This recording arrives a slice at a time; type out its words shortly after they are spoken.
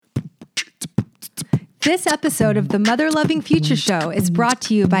This episode of the Mother Loving Future Show is brought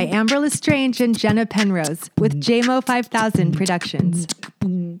to you by Amber Lestrange and Jenna Penrose with JMO 5000 Productions.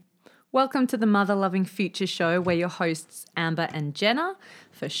 Welcome to the Mother Loving Future Show. We're your hosts, Amber and Jenna.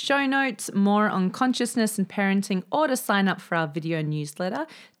 For show notes, more on consciousness and parenting, or to sign up for our video newsletter,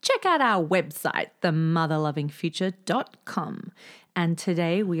 check out our website, themotherlovingfuture.com. And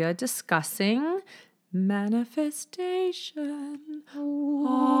today we are discussing manifestation.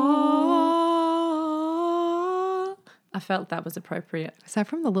 Oh. I felt that was appropriate. Is that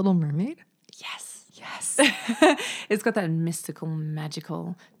from The Little Mermaid? Yes. Yes. It's got that mystical,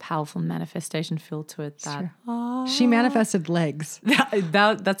 magical, powerful manifestation feel to it. She manifested legs.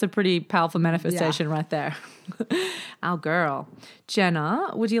 That's a pretty powerful manifestation right there. Our girl.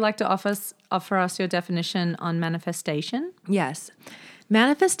 Jenna, would you like to offer us your definition on manifestation? Yes.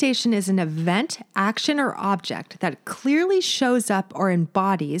 Manifestation is an event, action, or object that clearly shows up or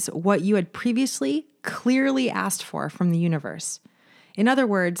embodies what you had previously clearly asked for from the universe. In other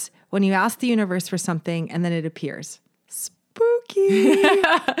words, when you ask the universe for something and then it appears. Spooky.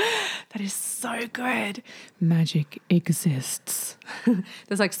 That is so good. Magic exists.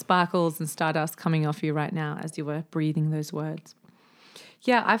 There's like sparkles and stardust coming off you right now as you were breathing those words.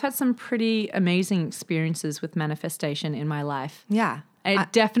 Yeah, I've had some pretty amazing experiences with manifestation in my life. Yeah.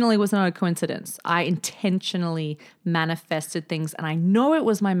 It definitely was not a coincidence. I intentionally manifested things, and I know it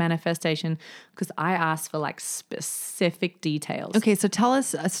was my manifestation because I asked for like specific details. Okay, so tell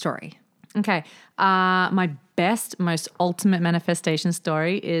us a story. Okay. My best, most ultimate manifestation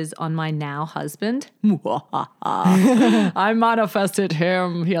story is on my now husband. I manifested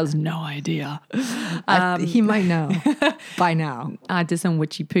him. He has no idea. He might know by now. I did some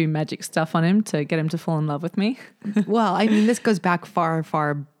witchy poo magic stuff on him to get him to fall in love with me. Well, I mean, this goes back far,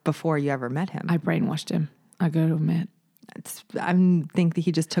 far before you ever met him. I brainwashed him. I got to admit. I think that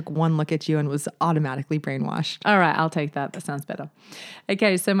he just took one look at you and was automatically brainwashed. All right, I'll take that. That sounds better.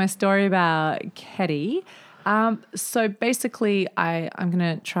 Okay, so my story about Ketty. So basically, I'm going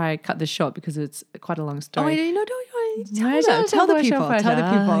to try cut this short because it's quite a long story. Oh, wait, no, don't. Tell the people. Okay,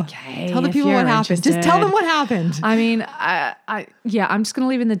 tell the people what happened. Just tell them what happened. I mean, I'm just going to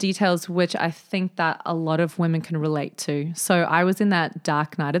leave in the details, which I think that a lot of women can relate to. So I was in that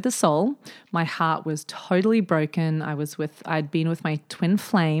dark night of the soul. My heart was totally broken. I'd been with my twin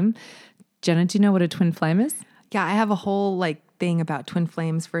flame. Jenna, do you know what a twin flame is? Yeah, I have a whole thing about twin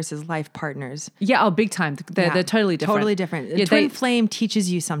flames versus life partners. Yeah, big time. They're totally different. Totally different. Yeah, twin flame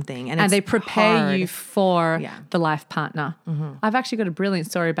teaches you something, and they prepare you for Yeah. the life partner. Mm-hmm. I've actually got a brilliant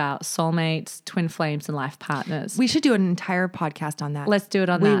story about soulmates, twin flames, and life partners. We should do an entire podcast on that. Let's do it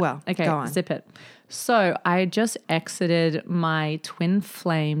on that. We will. Okay, go on. Zip it. So I just exited my twin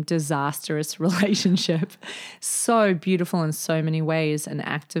flame disastrous relationship. So beautiful in so many ways, and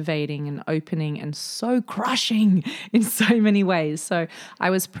activating and opening and so crushing in so many ways. So I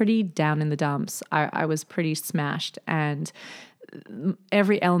was pretty down in the dumps. I was pretty smashed, and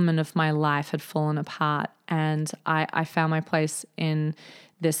every element of my life had fallen apart. And I found my place in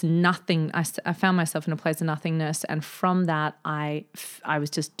this nothing. I found myself in a place of nothingness, and from that, I was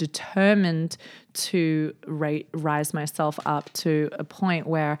just determined to rise myself up to a point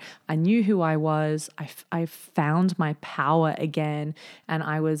where I knew who I was. I found my power again, and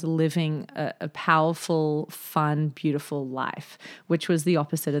I was living a powerful, fun, beautiful life, which was the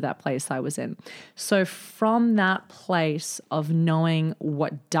opposite of that place I was in. So from that place of knowing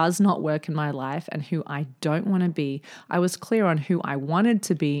what does not work in my life and who I don't want to be, I was clear on who I wanted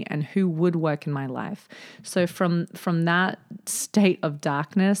to be and who would work in my life. So from that state of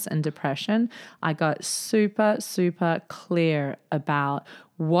darkness and depression, I got super, super clear about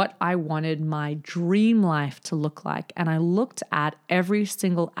what I wanted my dream life to look like. And I looked at every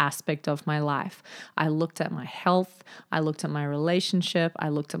single aspect of my life. I looked at my health. I looked at my relationship. I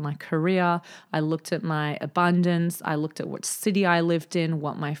looked at my career. I looked at my abundance. I looked at what city I lived in,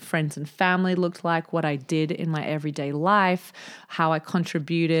 what my friends and family looked like, what I did in my everyday life, how I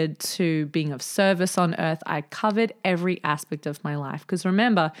contributed to being of service on earth. I covered every aspect of my life. Because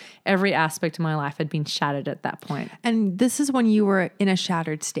remember, every aspect of my life had been shattered at that point. And this is when you were in a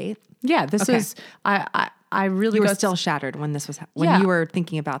shattered state? Yeah, this is, I really you were still shattered when this was, you were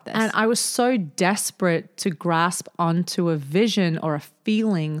thinking about this. And I was so desperate to grasp onto a vision or a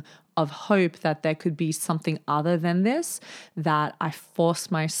feeling of hope that there could be something other than this, that I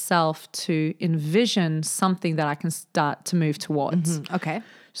forced myself to envision something that I can start to move towards. Mm-hmm. Okay.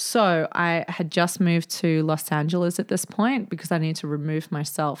 So I had just moved to Los Angeles at this point because I needed to remove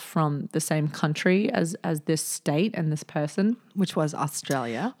myself from the same country as this state and this person. Which was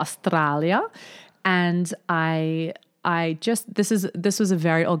Australia. And I this was a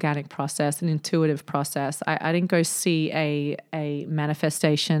very organic process, an intuitive process. I didn't go see a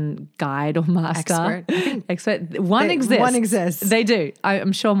manifestation guide or master. Expert. One exists. They do.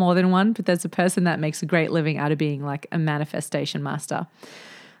 I'm sure more than one, but there's a person that makes a great living out of being like a manifestation master.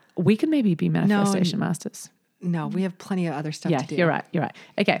 We could maybe be manifestation masters. No, we have plenty of other stuff to do. You're right.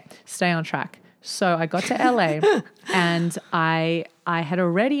 Okay, stay on track. So I got to LA and I had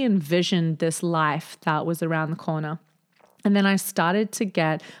already envisioned this life that was around the corner. And then I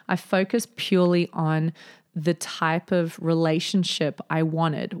focused purely on the type of relationship I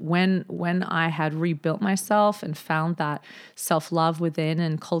wanted. When I had rebuilt myself and found that self-love within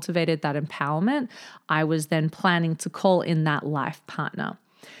and cultivated that empowerment, I was then planning to call in that life partner.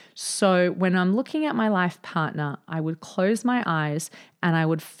 So when I'm looking at my life partner, I would close my eyes and I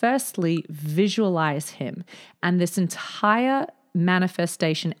would firstly visualize him. And this entire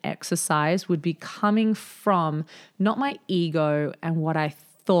manifestation exercise would be coming from not my ego and what I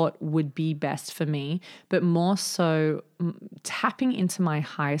thought would be best for me, but more so tapping into my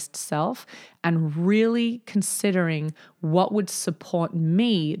highest self and really considering what would support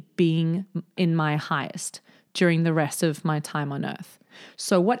me being in my highest during the rest of my time on earth.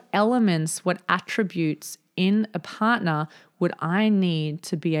 So what elements, what attributes in a partner would I need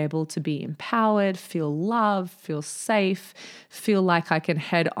to be able to be empowered, feel loved, feel safe, feel like I can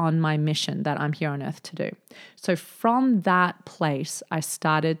head on my mission that I'm here on earth to do? So from that place, I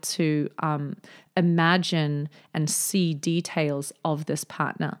started to imagine and see details of this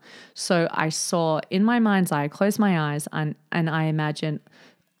partner. So I saw in my mind's eye, I closed my eyes and I imagined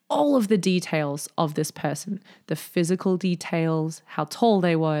all of the details of this person, the physical details, how tall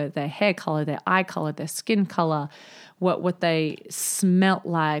they were, their hair color, their eye color, their skin color, what they smelt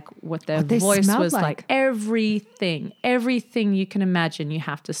like, what their voice was like, everything you can imagine, you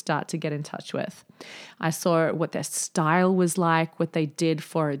have to start to get in touch with. I saw what their style was like, what they did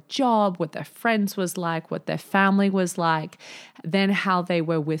for a job, what their friends was like, what their family was like, then how they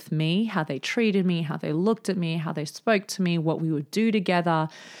were with me, how they treated me, how they looked at me, how they spoke to me, what we would do together.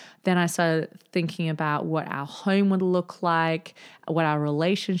 Then I started thinking about what our home would look like, what our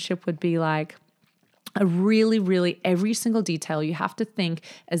relationship would be like. Really, every single detail, you have to think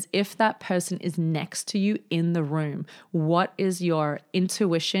as if that person is next to you in the room. What is your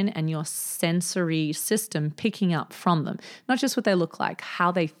intuition and your sensory system picking up from them? Not just what they look like,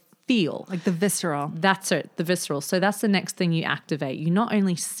 how they feel. Like the visceral. That's it, the visceral. So that's the next thing you activate. You not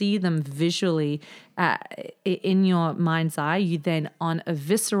only see them visually in your mind's eye, you then on a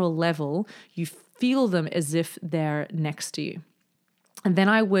visceral level, you feel them as if they're next to you. And then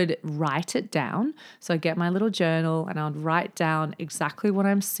I would write it down. So I get my little journal and I would write down exactly what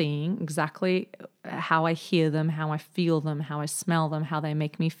I'm seeing, exactly how I hear them, how I feel them, how I smell them, how they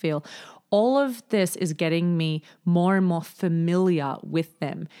make me feel. All of this is getting me more and more familiar with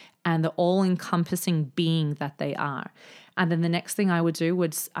them and the all-encompassing being that they are. And then the next thing I would do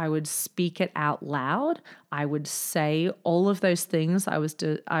was I would speak it out loud. I would say all of those things I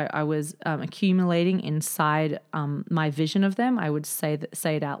was accumulating inside my vision of them. I would say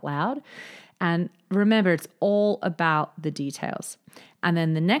it out loud. And remember, it's all about the details. And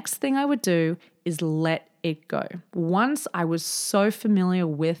then the next thing I would do is let it go. Once I was so familiar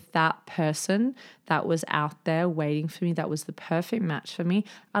with that person that was out there waiting for me, that was the perfect match for me,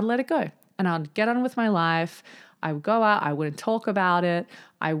 I'd let it go. And I'd get on with my life. I would go out, I wouldn't talk about it,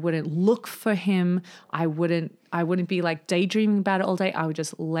 I wouldn't look for him, I wouldn't be like daydreaming about it all day, I would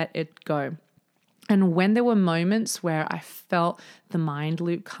just let it go. And when there were moments where I felt the mind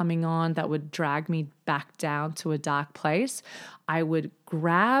loop coming on that would drag me back down to a dark place, I would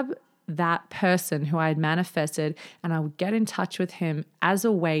grab that person who I had manifested and I would get in touch with him as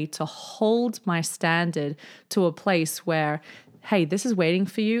a way to hold my standard to a place where, hey, this is waiting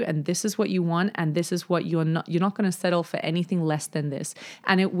for you and this is what you want and this is what you're not going to settle for anything less than this.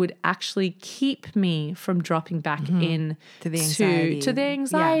 And it would actually keep me from dropping back in to the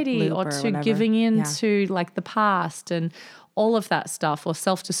anxiety or to whatever. Giving in to like the past and all of that stuff or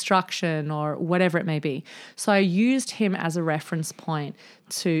self-destruction or whatever it may be. So I used him as a reference point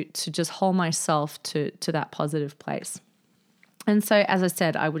to just hold myself to that positive place. And so, as I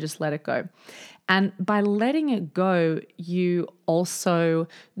said, I would just let it go. And by letting it go, you also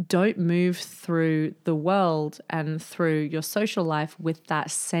don't move through the world and through your social life with that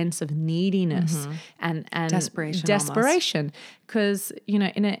sense of neediness and desperation. Because, in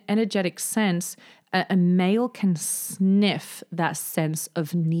an energetic sense, a male can sniff that sense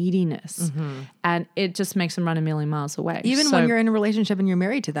of neediness and it just makes them run a million miles away. Even when you're in a relationship and you're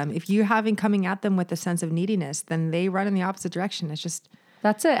married to them, if you having coming at them with a sense of neediness, then they run in the opposite direction. It's just...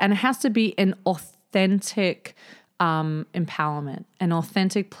 That's it. And it has to be an authentic empowerment, an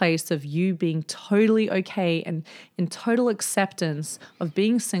authentic place of you being totally okay and in total acceptance of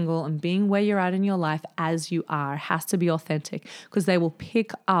being single and being where you're at in your life as you are, has to be authentic, because they will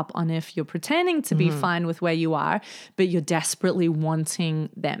pick up on if you're pretending to be fine with where you are, but you're desperately wanting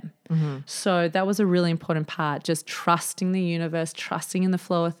them. So that was a really important part, just trusting the universe, trusting in the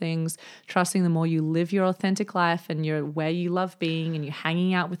flow of things, trusting the more you live your authentic life and you're where you love being and you're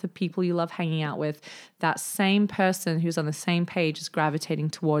hanging out with the people you love hanging out with, that same person who's on the same page is gravitating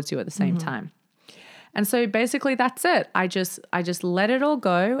towards you at the same time. And so basically that's it. I just let it all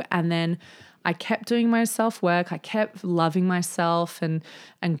go, and then I kept doing my self-work. I kept loving myself and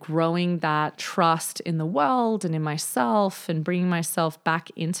growing that trust in the world and in myself and bringing myself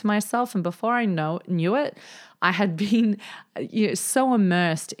back into myself. And before I knew it, I had been so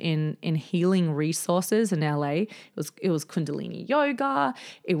immersed in healing resources in LA. It was Kundalini yoga.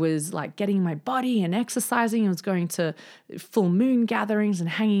 It was like getting my body and exercising. It was going to full moon gatherings and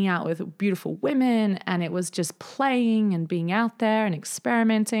hanging out with beautiful women. And it was just playing and being out there and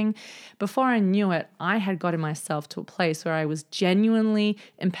experimenting. Before I knew it, I had gotten myself to a place where I was genuinely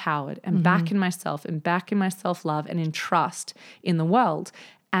empowered and back in myself and back in my self-love and in trust in the world.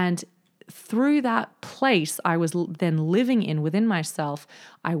 And through that place I was then living in within myself,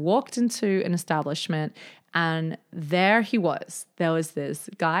 I walked into an establishment, and there he was. There was this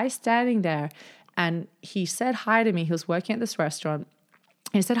guy standing there, and he said hi to me. He was working at this restaurant.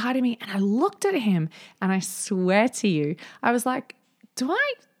 And he said hi to me, and I looked at him, and I swear to you, I was like,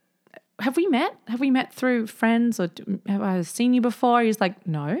 have we met? Have we met through friends, or have I seen you before? He's like,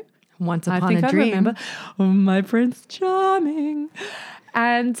 no. Once upon a dream. I remember. Oh, my Prince Charming.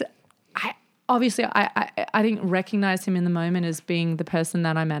 And Obviously, I didn't recognize him in the moment as being the person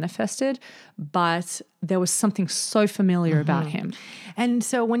that I manifested, but there was something so familiar about him. And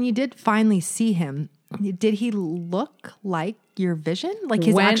so when you did finally see him, did he look like your vision? Like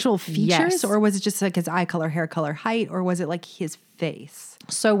his actual features? Yes. Or was it just like his eye color, hair color, height? Or was it like his face?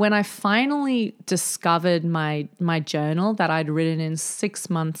 So when I finally discovered my journal that I'd written in 6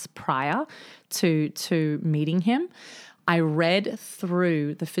 months prior to meeting him, I read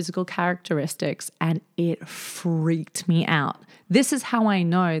through the physical characteristics and it freaked me out. This is how I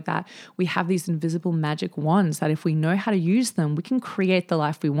know that we have these invisible magic wands, that if we know how to use them, we can create the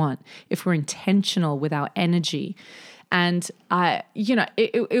life we want if we're intentional with our energy. And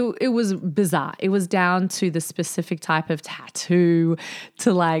it was bizarre. It was down to the specific type of tattoo,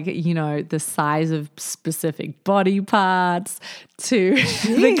 to the size of specific body parts, to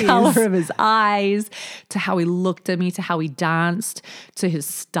the color of his eyes, to how he looked at me, to how he danced, to his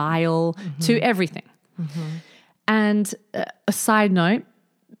style, to everything. And a side note,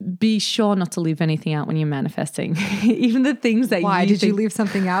 be sure not to leave anything out when you're manifesting. Even the things that Why did you leave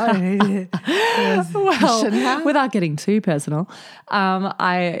something out? Well, without getting too personal,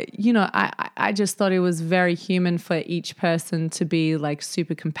 I just thought it was very human for each person to be like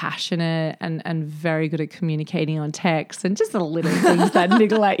super compassionate and very good at communicating on text, and just the little things that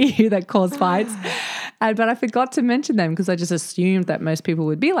niggle at you that cause fights. But I forgot to mention them because I just assumed that most people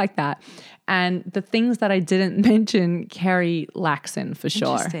would be like that. And the things that I didn't mention, Carrie lacks in for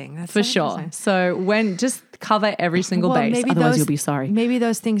sure. Interesting. That's for sure. So just cover every single base, otherwise you'll be sorry. Maybe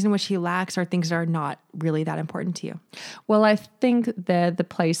those things in which he lacks are things that are not really that important to you. Well, I think they're the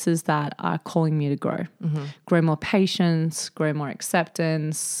places that are calling me to grow. Grow more patience, grow more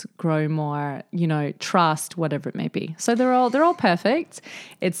acceptance, grow more, trust, whatever it may be. So they're all perfect.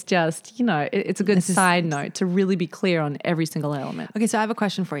 It's just, it's a good side note to really be clear on every single element. Okay, so I have a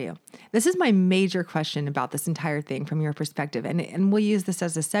question for you. This is my major question about this entire thing from your perspective, and we'll use this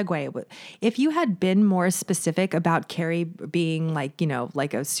as a segue. If you had been more specific about Carrie being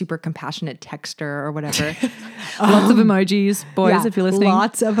like a super compassionate texter or whatever. Lots of emojis, boys, if you're listening.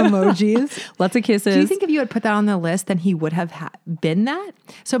 Lots of emojis. Lots of kisses. Do you think if you had put that on the list, then he would have been that?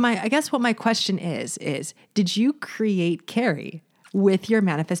 So I guess what my question is did you create Carrie with your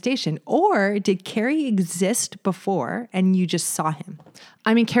manifestation, or did Carrie exist before and you just saw him?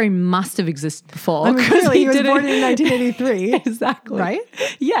 I mean, Carrie must have existed before. I mean, clearly he was born in 1983. Exactly. Right?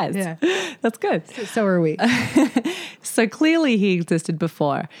 Yes. Yeah. That's good. So are we. So clearly he existed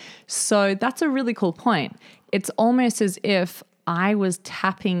before. So that's a really cool point. It's almost as if I was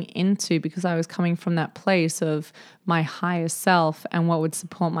tapping into, because I was coming from that place of my higher self and what would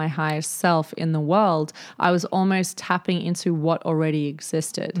support my higher self in the world, I was almost tapping into what already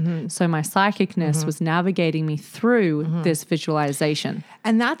existed. So my psychicness was navigating me through this visualization.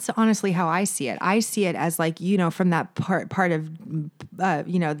 And that's honestly how I see it. I see it as like, you know, from that part of,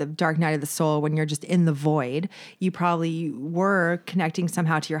 you know, the dark night of the soul, when you're just in the void, you probably were connecting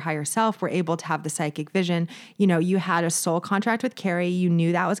somehow to your higher self, were able to have the psychic vision. You know, you had a soul contract with Carrie. You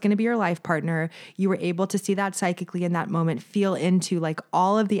knew that was going to be your life partner. You were able to see that psychically in that moment, feel into like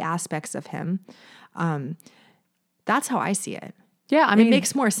all of the aspects of him. That's how I see it. Yeah, I mean, it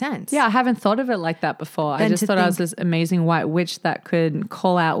makes more sense. Yeah, I haven't thought of it like that before. I just thought I was this amazing white witch that could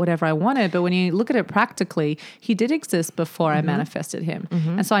call out whatever I wanted. But when you look at it practically, he did exist before I manifested him.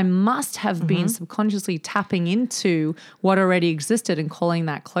 And so I must have been subconsciously tapping into what already existed and calling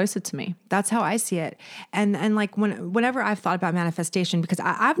that closer to me. That's how I see it. And like whenever I've thought about manifestation, because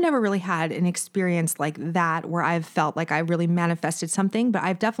I've never really had an experience like that where I've felt like I really manifested something, but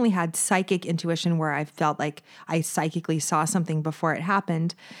I've definitely had psychic intuition where I felt like I psychically saw something before it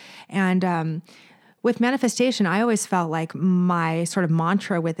happened. And with manifestation, I always felt like my sort of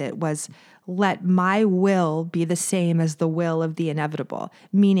mantra with it was, let my will be the same as the will of the inevitable.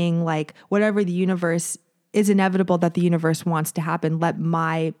 Meaning like whatever the universe is inevitable that the universe wants to happen, let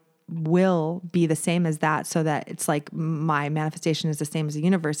my will be the same as that, so that it's like my manifestation is the same as the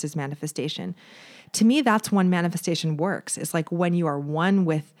universe's manifestation. To me, that's when manifestation works. It's like when you are one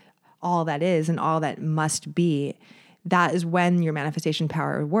with all that is and all that must be, that is when your manifestation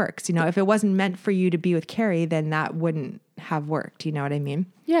power works. You know, if it wasn't meant for you to be with Carrie, then that wouldn't have worked. You know what I mean?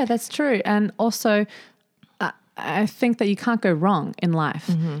 Yeah, that's true. And also, I think that you can't go wrong in life.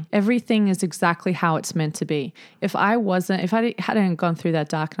 Everything is exactly how it's meant to be. If I hadn't gone through that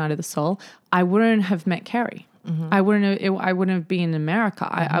dark night of the soul, I wouldn't have met Carrie. I wouldn't have been in America.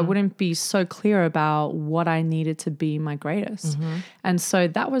 I wouldn't be so clear about what I needed to be my greatest. And so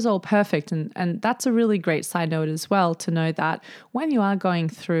that was all perfect. And that's a really great side note as well, to know that when you are going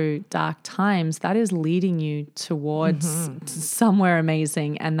through dark times, that is leading you towards somewhere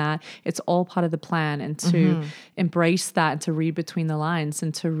amazing, and that it's all part of the plan, and to embrace that and to read between the lines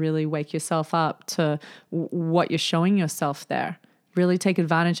and to really wake yourself up to what you're showing yourself there. Really take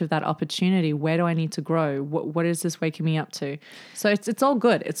advantage of that opportunity. Where do I need to grow? What is this waking me up to? So it's all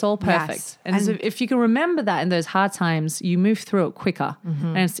good. It's all perfect. Yes. And so if you can remember that in those hard times, you move through it quicker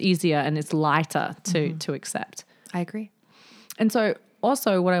and it's easier and it's lighter to accept. I agree. And so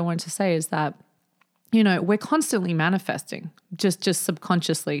also what I want to say is that, you know, we're constantly manifesting just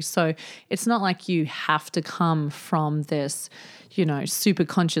subconsciously. So it's not like you have to come from this, you know, super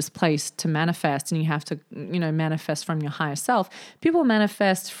conscious place to manifest, and you have to, you know, manifest from your higher self. People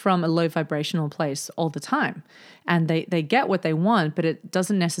manifest from a low vibrational place all the time, and they get what they want, but it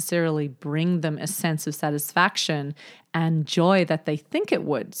doesn't necessarily bring them a sense of satisfaction and joy that they think it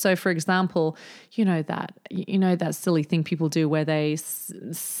would. So for example, you know that silly thing people do where they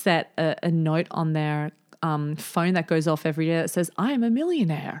set a note on their phone that goes off every day that says, "I am a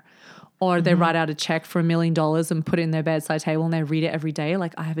millionaire." Or they write out a check for $1 million and put it in their bedside table, and they read it every day.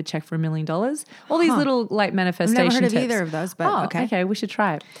 Like, I have a check for $1 million. All these little like manifestation I've never heard tips. of either of those, but okay, we should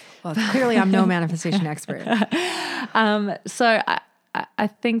try it. Well, clearly I'm no manifestation expert. So I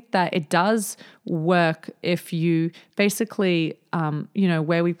think that it does work if you basically, you know,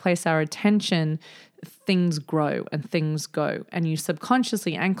 where we place our attention, things grow and things go, and you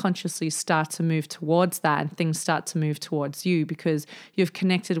subconsciously and consciously start to move towards that, and things start to move towards you because you've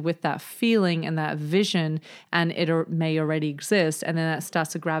connected with that feeling and that vision, and it may already exist, and then that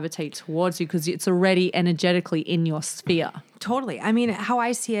starts to gravitate towards you because it's already energetically in your sphere. Totally. I mean, how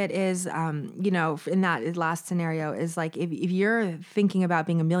I see it is, you know, in that last scenario is like, if you're thinking about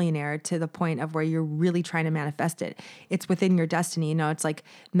being a millionaire to the point of where you're really trying to manifest it, it's within your destiny. You know, it's like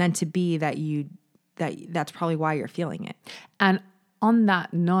meant to be that's probably why you're feeling it. And on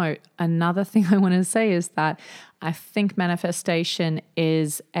that note, another thing I want to say is that I think manifestation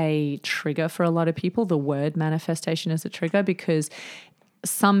is a trigger for a lot of people. The word manifestation is a trigger because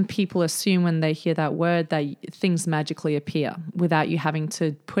some people assume when they hear that word that things magically appear without you having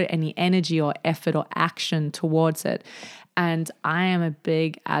to put any energy or effort or action towards it. And I am a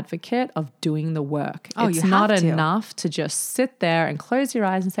big advocate of doing the work. It's not enough to just sit there and close your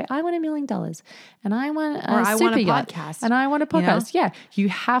eyes and say, I want $1 million and I want a super yacht podcast and I want a podcast. You know? Yeah, you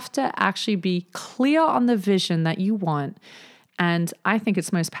have to actually be clear on the vision that you want. And I think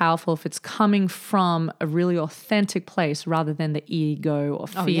it's most powerful if it's coming from a really authentic place rather than the ego or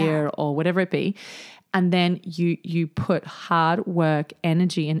fear or whatever it be. And then you put hard work,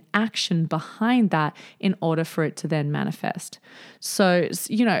 energy, and action behind that in order for it to then manifest. So,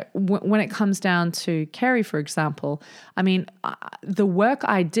 when it comes down to Carrie, for example, I mean, the work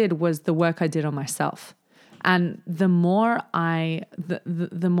I did was the work I did on myself. And the more I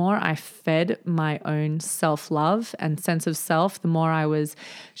fed my own self-love and sense of self, the more I was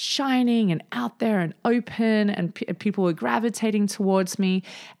shining and out there and open, and people were gravitating towards me.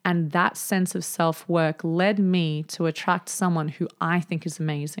 And that sense of self-work led me to attract someone who I think is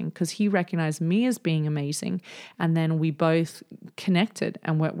amazing, because he recognized me as being amazing. And then we both connected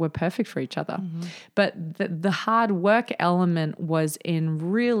and we're perfect for each other. Mm-hmm. But the hard work element was in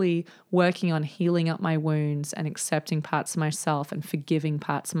really working on healing up my wounds and accepting parts of myself and forgiving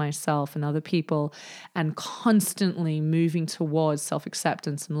parts of myself and other people, and constantly moving towards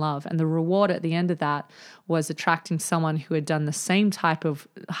self-acceptance and love. And the reward at the end of that was attracting someone who had done the same type of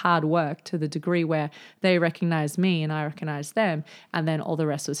hard work to the degree where they recognized me and I recognized them, and then all the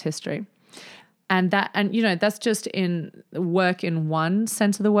rest was history. And that's just in work in one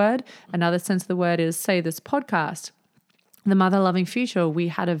sense of the word. Another sense of the word is, say, this podcast. The Mother Loving Future, we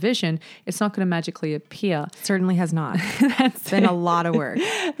had a vision. It's not going to magically appear. Certainly has not. It's been a lot of work.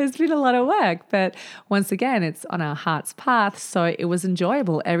 It's been a lot of work. But once again, it's on our heart's path. So it was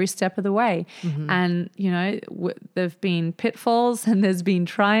enjoyable every step of the way. Mm-hmm. And, there've been pitfalls and there's been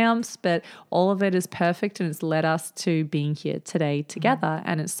triumphs, but all of it is perfect, and it's led us to being here today together. Mm-hmm.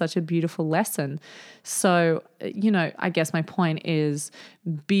 And it's such a beautiful lesson. So, I guess my point is,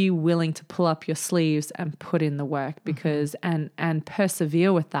 be willing to pull up your sleeves and put in the work, because and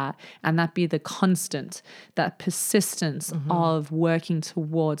persevere with that, and that be the constant, that persistence of working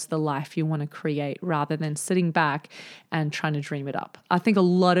towards the life you want to create, rather than sitting back and trying to dream it up. I think a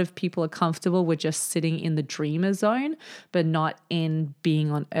lot of people are comfortable with just sitting in the dreamer zone, but not in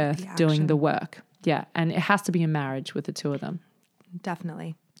being on earth doing the work. Yeah, and it has to be a marriage with the two of them.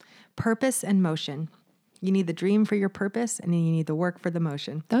 Definitely. Purpose and motion. You need the dream for your purpose, and then you need the work for the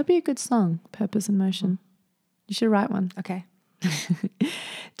motion. That would be a good song, Purpose and Motion. You should write one. Okay.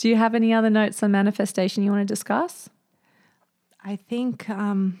 Do you have any other notes on manifestation you want to discuss? I think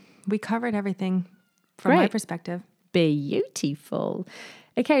we covered everything from my perspective. Beautiful.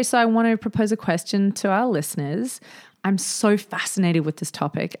 Okay, so I want to propose a question to our listeners. I'm so fascinated with this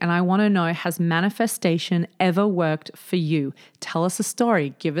topic, and I want to know, has manifestation ever worked for you? Tell us a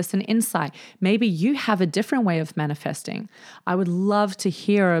story. Give us an insight. Maybe you have a different way of manifesting. I would love to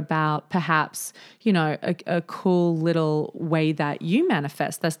hear about perhaps, a cool little way that you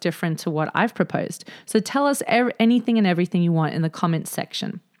manifest that's different to what I've proposed. So tell us anything and everything you want in the comments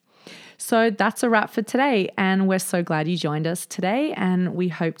section. So that's a wrap for today, and we're so glad you joined us today, and we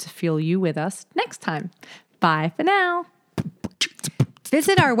hope to feel you with us next time. Bye for now.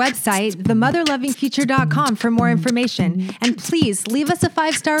 Visit our website, themotherlovingfuture.com, for more information. And please leave us a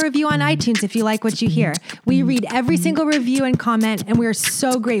 5-star review on iTunes if you like what you hear. We read every single review and comment, and we are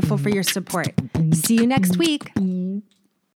so grateful for your support. See you next week.